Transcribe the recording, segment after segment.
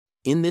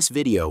In this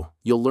video,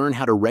 you'll learn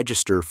how to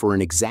register for an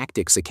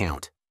Exactix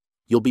account.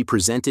 You'll be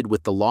presented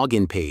with the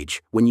login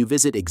page when you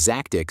visit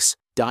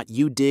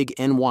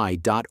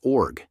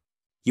exactix.udigny.org.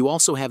 You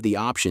also have the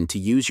option to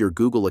use your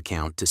Google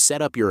account to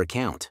set up your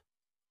account.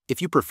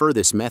 If you prefer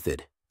this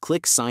method,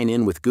 click Sign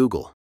In with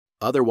Google.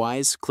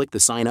 Otherwise, click the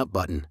Sign Up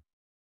button.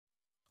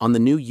 On the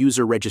new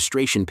user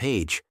registration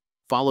page,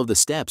 follow the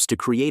steps to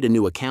create a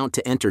new account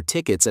to enter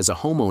tickets as a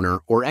homeowner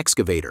or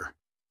excavator.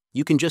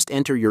 You can just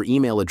enter your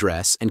email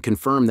address and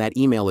confirm that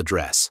email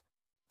address.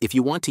 If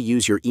you want to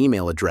use your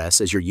email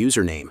address as your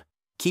username,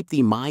 keep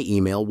the My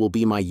Email Will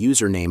Be My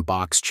Username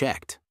box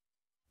checked.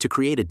 To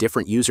create a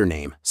different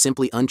username,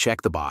 simply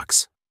uncheck the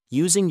box.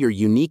 Using your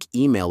unique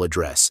email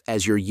address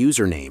as your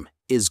username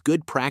is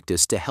good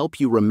practice to help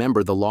you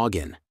remember the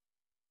login.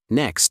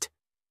 Next,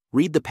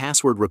 read the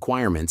password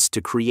requirements to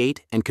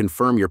create and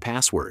confirm your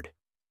password.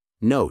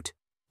 Note,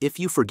 if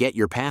you forget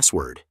your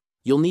password,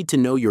 you'll need to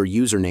know your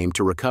username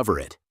to recover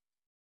it.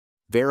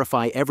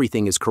 Verify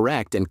everything is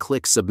correct and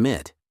click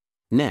Submit.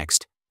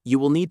 Next, you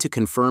will need to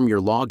confirm your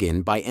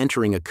login by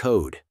entering a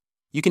code.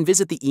 You can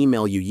visit the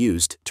email you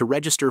used to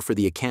register for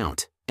the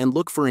account and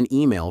look for an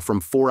email from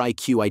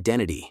 4iQ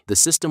Identity. The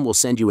system will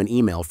send you an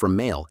email from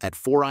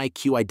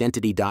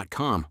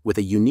mail@4iqidentity.com with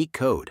a unique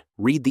code.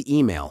 Read the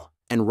email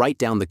and write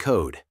down the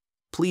code.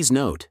 Please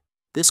note,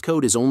 this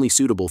code is only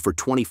suitable for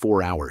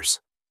 24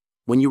 hours.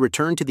 When you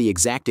return to the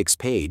Exactix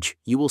page,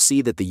 you will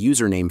see that the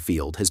username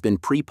field has been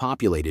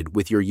pre-populated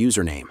with your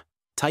username.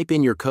 Type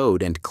in your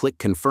code and click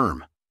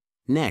Confirm.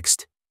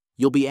 Next,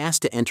 you'll be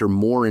asked to enter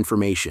more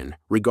information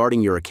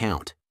regarding your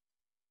account.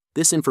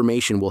 This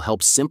information will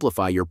help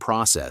simplify your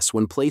process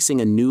when placing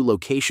a new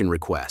location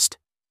request.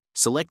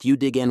 Select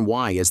UDig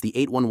NY as the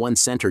 811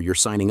 center you're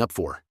signing up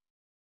for.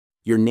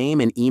 Your name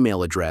and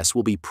email address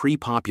will be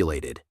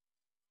pre-populated.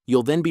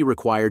 You'll then be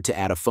required to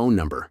add a phone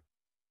number.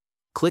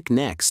 Click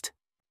Next.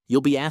 You'll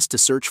be asked to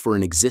search for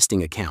an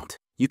existing account.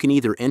 You can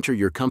either enter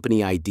your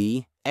company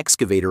ID,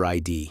 excavator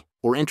ID,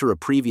 or enter a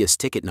previous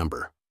ticket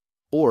number.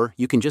 Or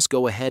you can just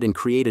go ahead and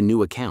create a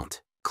new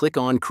account. Click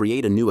on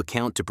Create a New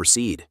Account to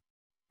proceed.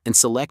 And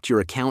select your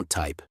account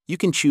type. You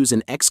can choose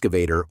an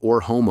excavator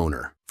or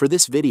homeowner. For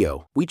this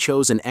video, we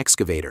chose an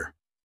excavator.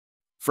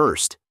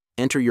 First,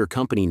 enter your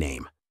company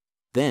name.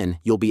 Then,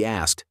 you'll be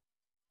asked,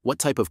 what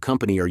type of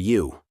company are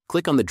you?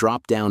 Click on the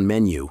drop-down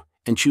menu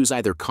and choose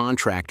either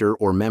contractor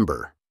or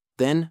member.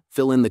 Then,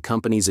 fill in the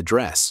company's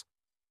address,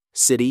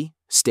 city,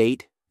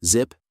 state,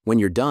 zip. When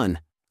you're done,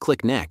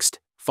 click Next.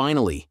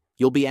 Finally,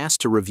 you'll be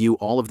asked to review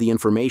all of the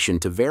information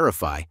to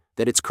verify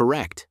that it's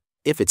correct.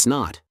 If it's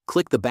not,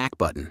 click the Back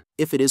button.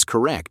 If it is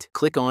correct,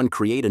 click on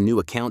Create a New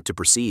Account to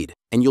proceed,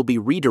 and you'll be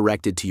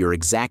redirected to your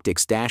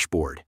Exactix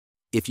dashboard.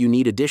 If you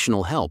need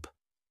additional help,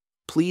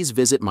 please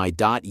visit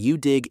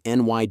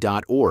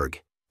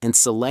my.udigny.org and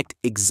select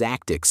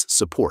Exactix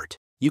Support.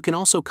 You can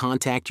also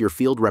contact your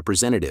field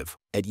representative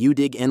at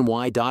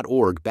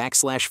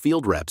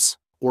udigny.org/fieldreps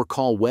or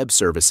call Web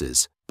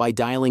Services by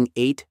dialing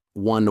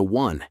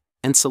 811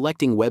 and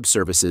selecting Web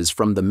Services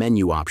from the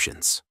menu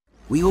options.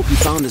 We hope you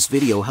found this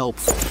video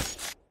helpful.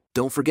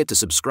 Don't forget to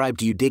subscribe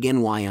to UDig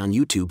NY on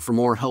YouTube for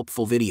more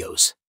helpful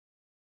videos.